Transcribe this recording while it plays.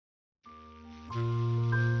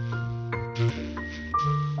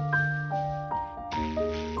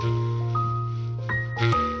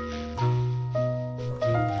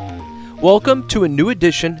Welcome to a new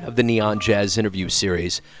edition of the Neon Jazz Interview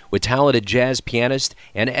Series with talented jazz pianist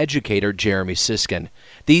and educator Jeremy Siskind.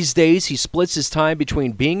 These days, he splits his time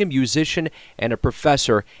between being a musician and a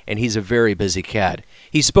professor, and he's a very busy cat.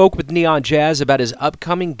 He spoke with Neon Jazz about his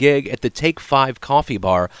upcoming gig at the Take 5 Coffee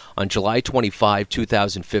Bar on July 25,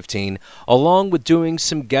 2015, along with doing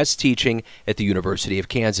some guest teaching at the University of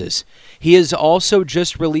Kansas. He has also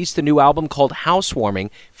just released a new album called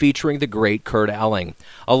Housewarming, featuring the great Kurt Elling.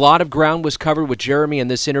 A lot of ground was covered with Jeremy in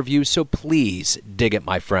this interview, so please dig it,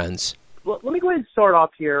 my friends. Well, let me go ahead and start off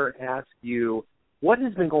here and ask you, what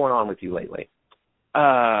has been going on with you lately?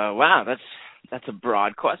 Wow, that's a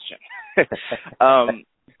broad question.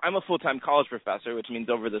 I'm a full-time college professor, which means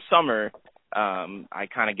over the summer I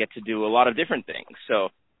kind of get to do a lot of different things. So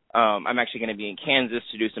I'm actually going to be in Kansas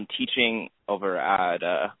to do some teaching over at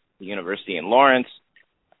the university in Lawrence.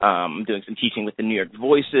 I'm doing some teaching with the New York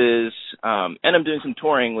Voices, and I'm doing some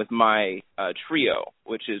touring with my trio,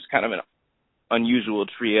 which is kind of an unusual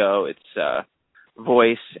trio. It's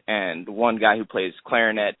voice and one guy who plays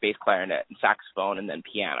clarinet, bass clarinet, and saxophone, and then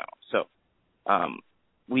piano. So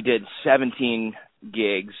we did 17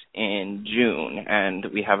 gigs in June, and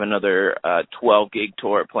we have another 12-gig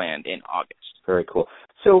tour planned in August. Very cool.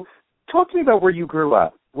 So talk to me about where you grew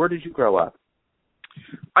up. Where did you grow up?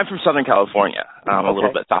 I'm from Southern California, a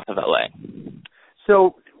little bit south of L.A.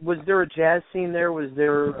 So was there a jazz scene there? Was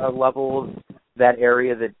there a level of that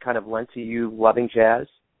area that kind of lent to you loving jazz?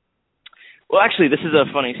 Well, actually, this is a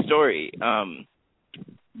funny story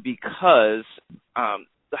because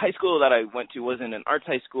the high school that I went to wasn't an arts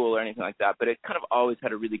high school or anything like that, but it kind of always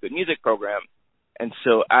had a really good music program. And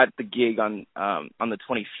so at the gig on the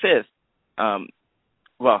 25th,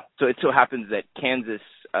 so it so happens that Kansas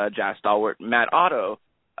jazz stalwart Matt Otto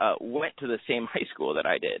went to the same high school that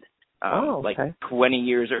I did, like 20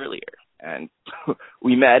 years earlier. And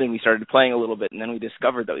we met and we started playing a little bit, and then we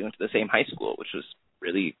discovered that we went to the same high school, which was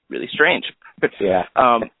really, really strange. Yeah.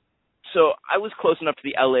 So I was close enough to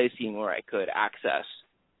the LA scene where I could access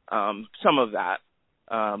some of that.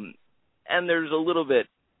 And there's a little bit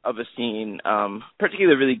of a scene,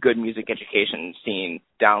 particularly a really good music education scene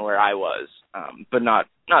down where I was, but not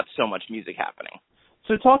so much music happening.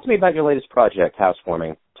 So talk to me about your latest project,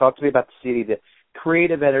 Housewarming. Talk to me about the CD, the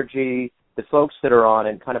creative energy, the folks that are on,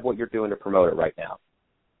 and kind of what you're doing to promote it right now.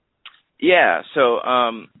 Yeah, so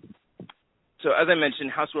as I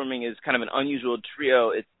mentioned, Housewarming is kind of an unusual trio.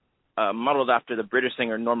 It's modeled after the British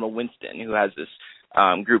singer Norma Winston, who has this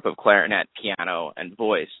group of clarinet, piano, and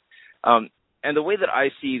voice. And the way that I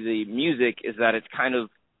see the music is that it's kind of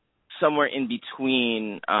somewhere in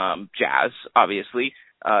between jazz, obviously,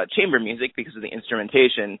 chamber music because of the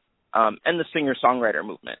instrumentation, and the singer-songwriter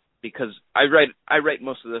movement, because I write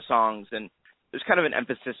most of the songs, and there's kind of an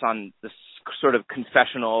emphasis on this sort of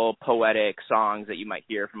confessional, poetic songs that you might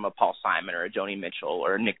hear from a Paul Simon or a Joni Mitchell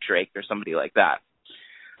or a Nick Drake or somebody like that.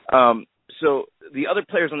 So the other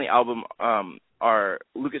players on the album are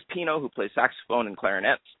Lucas Pino, who plays saxophone and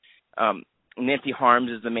clarinets. Nancy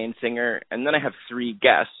Harms is the main singer, and then I have three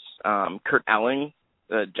guests, Kurt Elling,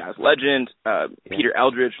 the jazz legend, Peter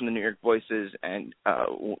Eldridge from the New York Voices, and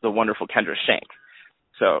the wonderful Kendra Schenk.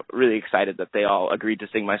 So really excited that they all agreed to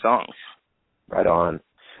sing my songs. Right on.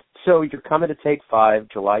 So you're coming to Take 5,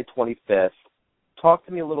 July 25th. Talk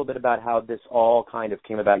to me a little bit about how this all kind of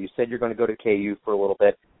came about. You said you're going to go to KU for a little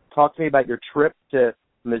bit. Talk to me about your trip to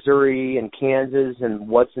Missouri and Kansas and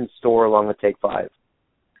what's in store along with Take 5.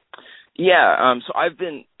 Yeah, so I've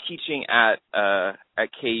been teaching at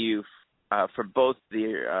KU for both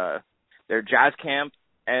their jazz camp,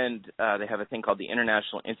 and they have a thing called the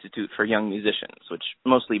International Institute for Young Musicians, which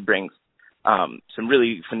mostly brings some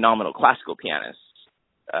really phenomenal classical pianists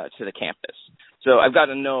to the campus. So I've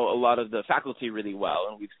gotten to know a lot of the faculty really well,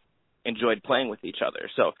 and we've enjoyed playing with each other.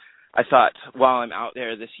 So I thought while I'm out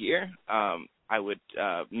there this year, I would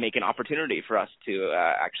make an opportunity for us to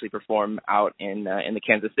actually perform out in the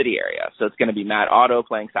Kansas City area. So it's going to be Matt Otto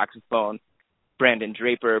playing saxophone, Brandon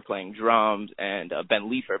Draper playing drums, and Ben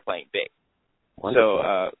Leifer playing bass. Wonderful.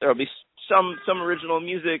 So there will be some original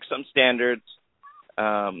music, some standards,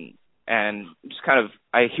 and just kind of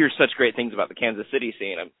I hear such great things about the Kansas City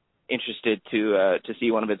scene. I'm interested to see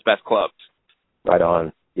one of its best clubs. Right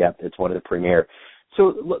on. Yeah, it's one of the premier.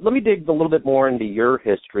 So let me dig a little bit more into your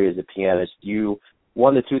history as a pianist. You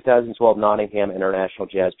won the 2012 Nottingham International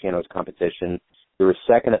Jazz Pianos Competition. You were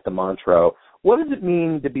second at the Montreux. What does it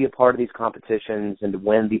mean to be a part of these competitions and to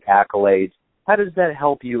win the accolades? How does that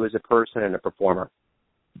help you as a person and a performer?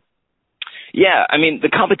 Yeah, I mean, the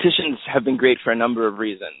competitions have been great for a number of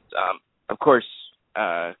reasons. Of course,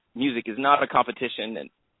 music is not a competition, and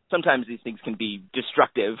sometimes these things can be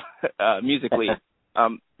destructive musically.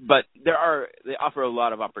 But they offer a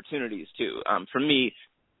lot of opportunities too. For me,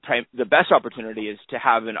 the best opportunity is to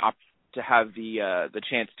have the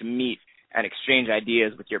chance to meet and exchange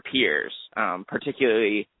ideas with your peers.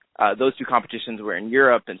 Particularly, those two competitions were in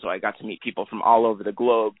Europe, and so I got to meet people from all over the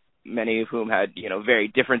globe, many of whom had very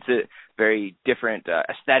different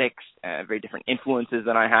aesthetics, very different influences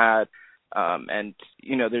than I had. And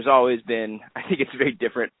there's always been, I think it's very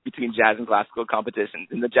different between jazz and classical competitions.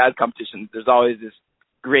 In the jazz competitions, there's always this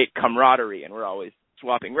great camaraderie, and we're always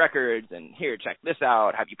swapping records and here, check this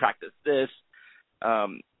out. Have you practiced this? I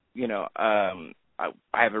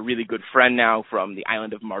have a really good friend now from the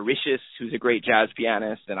island of Mauritius who's a great jazz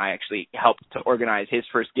pianist, and I actually helped to organize his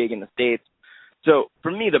first gig in the States. So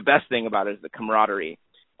for me, the best thing about it is the camaraderie.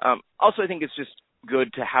 Also, I think it's just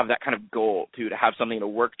good to have that kind of goal, to have something to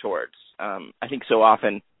work towards. I think so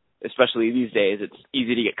often, especially these days, it's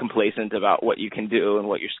easy to get complacent about what you can do and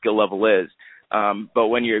what your skill level is. But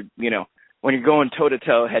when you're going toe to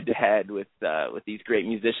toe, head to head with these great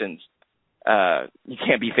musicians, you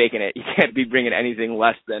can't be faking it. You can't be bringing anything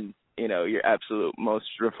less than your absolute most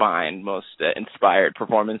refined, most inspired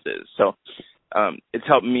performances. So it's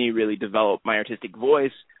helped me really develop my artistic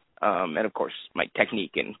voice, and of course my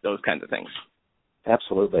technique and those kinds of things.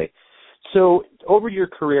 Absolutely. So over your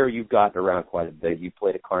career, you've gotten around quite a bit. You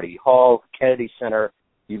played at Carnegie Hall, Kennedy Center.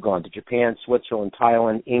 You've gone to Japan, Switzerland,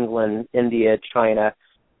 Thailand, England, India, China.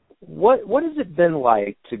 What has it been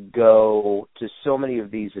like to go to so many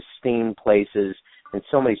of these esteemed places and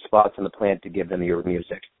so many spots on the planet to give them your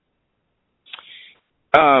music?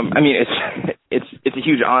 I mean, it's a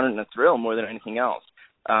huge honor and a thrill more than anything else.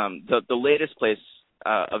 The latest place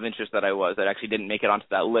of interest that actually didn't make it onto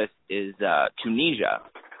that list is Tunisia.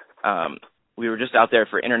 We were just out there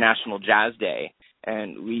for International Jazz Day,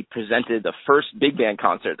 and we presented the first big band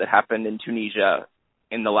concert that happened in Tunisia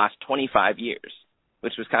in the last 25 years,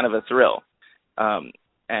 which was kind of a thrill.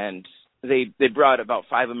 And they brought about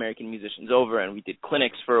 5 American musicians over, and we did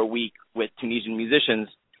clinics for a week with Tunisian musicians.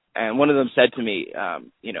 And one of them said to me,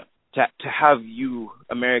 to have you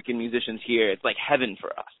American musicians here, it's like heaven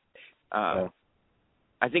for us. Yeah.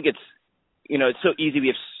 I think it's so easy. We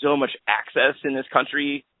have so much access in this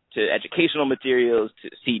country to educational materials, to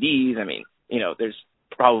CDs. I mean, there's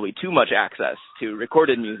probably too much access to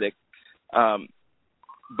recorded music.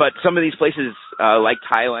 But some of these places, like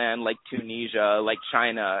Thailand, like Tunisia, like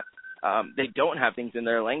China, they don't have things in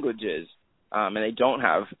their languages, and they don't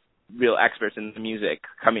have real experts in the music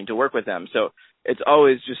coming to work with them. So it's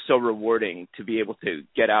always just so rewarding to be able to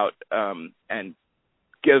get out and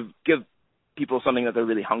give people something that they're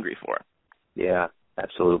really hungry for. Yeah,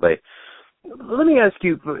 absolutely. Let me ask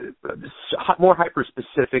you, more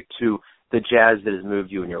hyper-specific to the jazz that has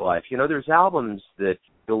moved you in your life. There's albums that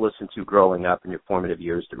you'll listen to growing up in your formative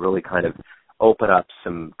years that really kind of open up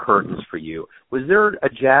some curtains for you. Was there a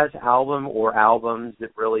jazz album or albums that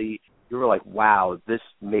really, you were like, wow, this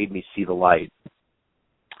made me see the light?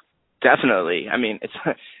 Definitely. I mean,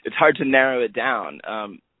 it's hard to narrow it down.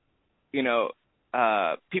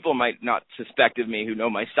 People might not suspect of me who know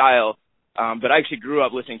my style, but I actually grew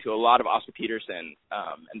up listening to a lot of Oscar Peterson,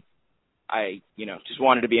 and I, just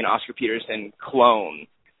wanted to be an Oscar Peterson clone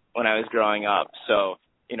when I was growing up. So,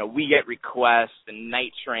 We Get Requests and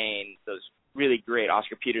Night Train, those really great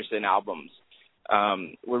Oscar Peterson albums,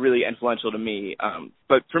 were really influential to me.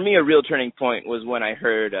 But for me, a real turning point was when I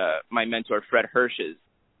heard my mentor Fred Hirsch's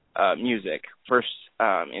music, first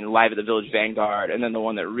in Live at the Village Vanguard, and then the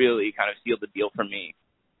one that really kind of sealed the deal for me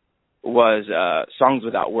was Songs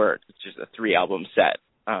Without Words, which is a 3-album set.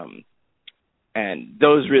 And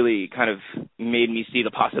those really kind of made me see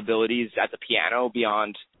the possibilities at the piano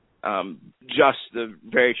beyond just the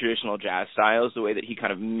very traditional jazz styles, the way that he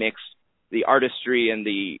kind of mixed the artistry and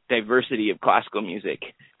the diversity of classical music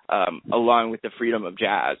along with the freedom of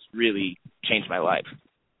jazz really changed my life.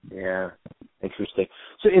 Yeah, interesting.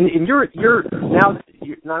 So in you're now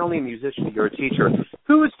you're not only a musician, but you're a teacher.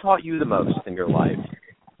 Who has taught you the most in your life?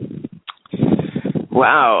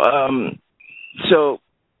 Wow.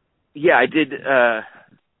 I did.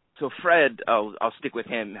 So Fred, I'll stick with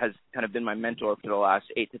him, has kind of been my mentor for the last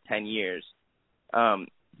 8 to 10 years. And,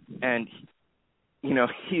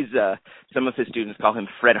 he's, some of his students call him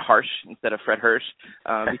Fred Harsh instead of Fred Hirsch,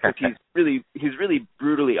 because he's really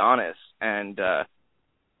brutally honest and,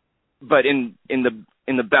 but in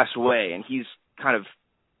the best way. And he's kind of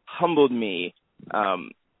humbled me,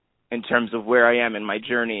 in terms of where I am in my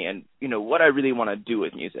journey and, what I really want to do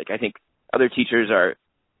with music. I think other teachers are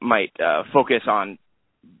might focus on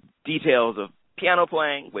details of piano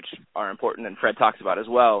playing, which are important, and Fred talks about as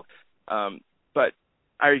well. But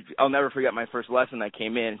I'll never forget my first lesson. I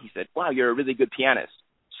came in, he said, "Wow, you're a really good pianist.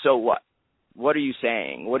 So what? What are you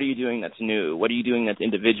saying? What are you doing that's new? What are you doing that's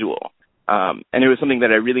individual?" And it was something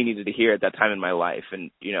that I really needed to hear at that time in my life.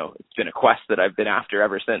 And, it's been a quest that I've been after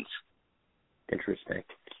ever since. Interesting.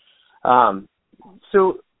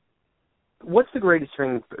 So what's the greatest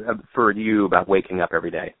thing for you about waking up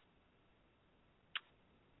every day?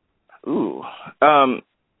 Ooh.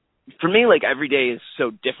 For me, every day is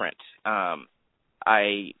so different.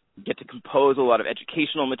 I get to compose a lot of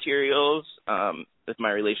educational materials with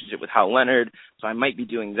my relationship with Hal Leonard, so I might be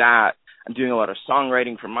doing that. I'm doing a lot of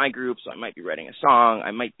songwriting for my group, so I might be writing a song.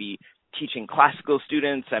 I might be teaching classical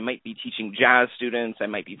students. I might be teaching jazz students. I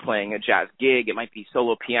might be playing a jazz gig. It might be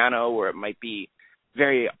solo piano, or it might be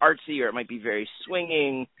very artsy, or it might be very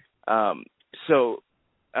swinging. So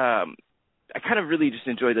I kind of really just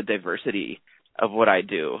enjoy the diversity of what I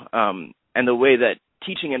do, and the way that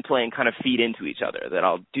teaching and playing kind of feed into each other, that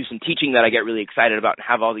I'll do some teaching that I get really excited about and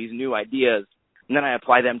have all these new ideas, and then I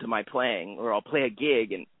apply them to my playing, or I'll play a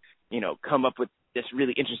gig and, come up with this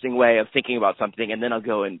really interesting way of thinking about something, and then I'll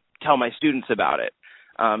go and tell my students about it.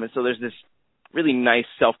 And so there's this really nice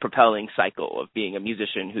self-propelling cycle of being a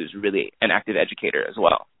musician who's really an active educator as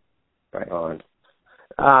well. Right on.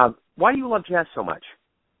 Why do you love jazz so much?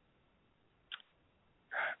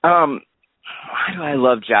 Why do I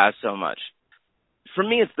love jazz so much? For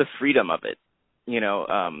me, it's the freedom of it,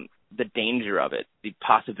 the danger of it, the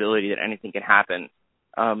possibility that anything can happen,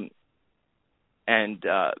 and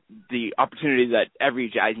the opportunity that every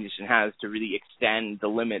jazz musician has to really extend the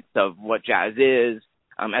limits of what jazz is,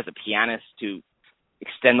 as a pianist, to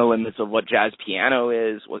extend the limits of what jazz piano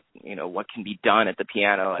is, what can be done at the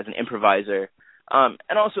piano as an improviser,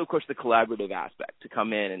 and also, of course, the collaborative aspect, to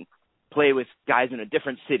come in and play with guys in a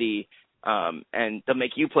different city, and they'll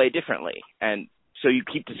make you play differently. And so you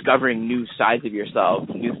keep discovering new sides of yourself,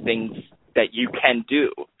 new things that you can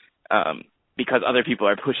do, because other people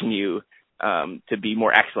are pushing you to be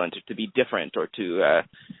more excellent, or to be different, or to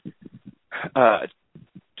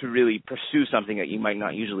really pursue something that you might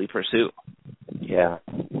not usually pursue. Yeah.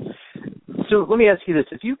 So let me ask you this.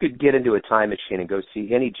 If you could get into a time machine and go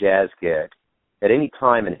see any jazz gig at any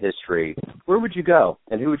time in history, where would you go,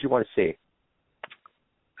 and who would you want to see?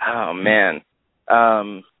 Oh, man.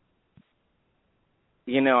 I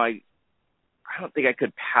don't think I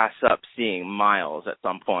could pass up seeing Miles at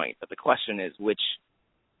some point, but the question is which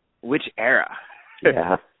era?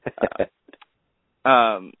 Yeah.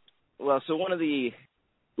 Well, so one of the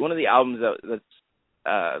albums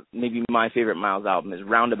that's maybe my favorite Miles album is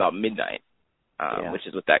Roundabout Midnight, which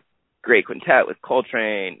is with that great quintet with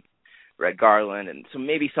Coltrane, Red Garland, and so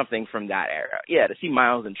maybe something from that era. Yeah, to see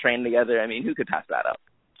Miles and Train together, I mean, who could pass that up?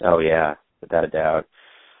 Oh, yeah, without a doubt.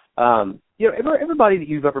 Everybody that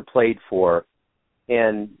you've ever played for,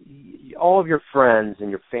 and all of your friends and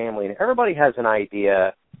your family, and everybody has an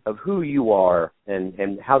idea of who you are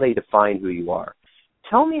and how they define who you are.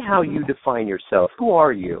 Tell me how you define yourself. Who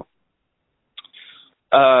are you?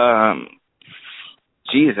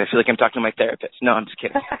 Geez, I feel like I'm talking to my therapist. No, I'm just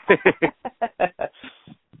kidding.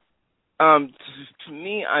 To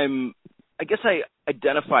me, I guess I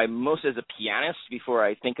identify most as a pianist before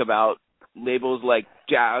I think about labels like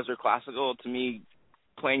jazz or classical. To me,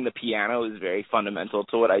 playing the piano is very fundamental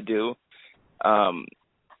to what I do.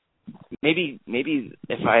 Maybe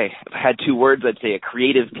if I had two words, I'd say a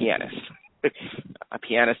creative pianist, a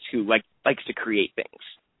pianist who likes to create things.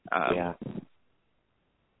 Yeah.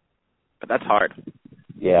 But that's hard.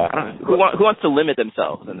 Yeah. I don't know. Who wants to limit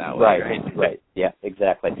themselves in that way, right? Right. Yeah,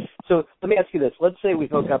 exactly. So let me ask you this. Let's say we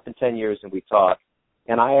hook up in 10 years and we talk,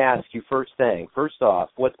 and I ask you first off,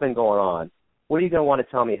 what's been going on? What are you going to want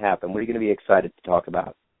to tell me happened? What are you going to be excited to talk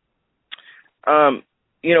about?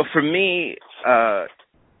 For me,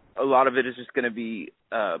 a lot of it is just going to be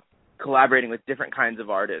collaborating with different kinds of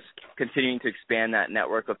artists, continuing to expand that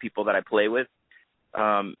network of people that I play with,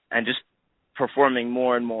 and just performing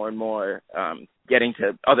more and more and more, getting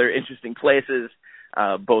to other interesting places,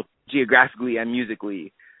 both geographically and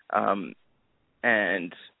musically. I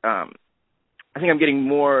think I'm getting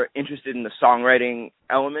more interested in the songwriting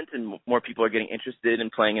element, and more people are getting interested in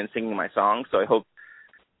playing and singing my songs. So I hope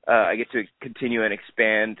I get to continue and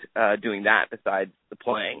expand doing that besides the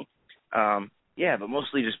playing. But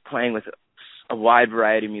mostly just playing with a wide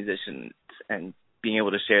variety of musicians and being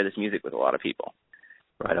able to share this music with a lot of people.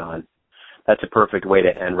 Right on. That's a perfect way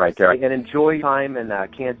to end right there. And enjoy time in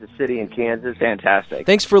Kansas City and Kansas. Fantastic.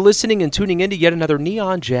 Thanks for listening and tuning in to yet another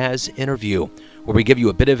Neon Jazz interview, where we give you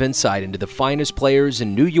a bit of insight into the finest players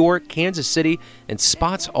in New York, Kansas City, and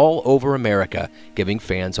spots all over America, giving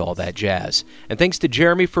fans all that jazz. And thanks to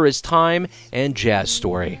Jeremy for his time and jazz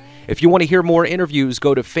story. If you want to hear more interviews,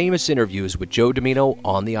 go to Famous Interviews with Joe Domino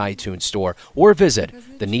on the iTunes Store, or visit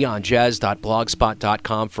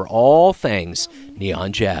theneonjazz.blogspot.com for all things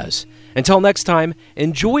Neon Jazz. Until next time,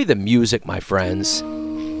 enjoy the music, my friends.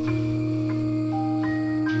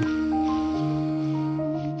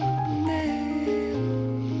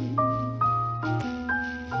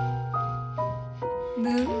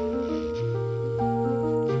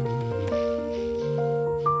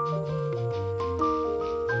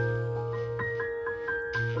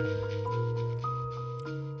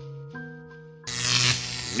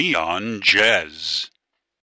 Neon Jazz.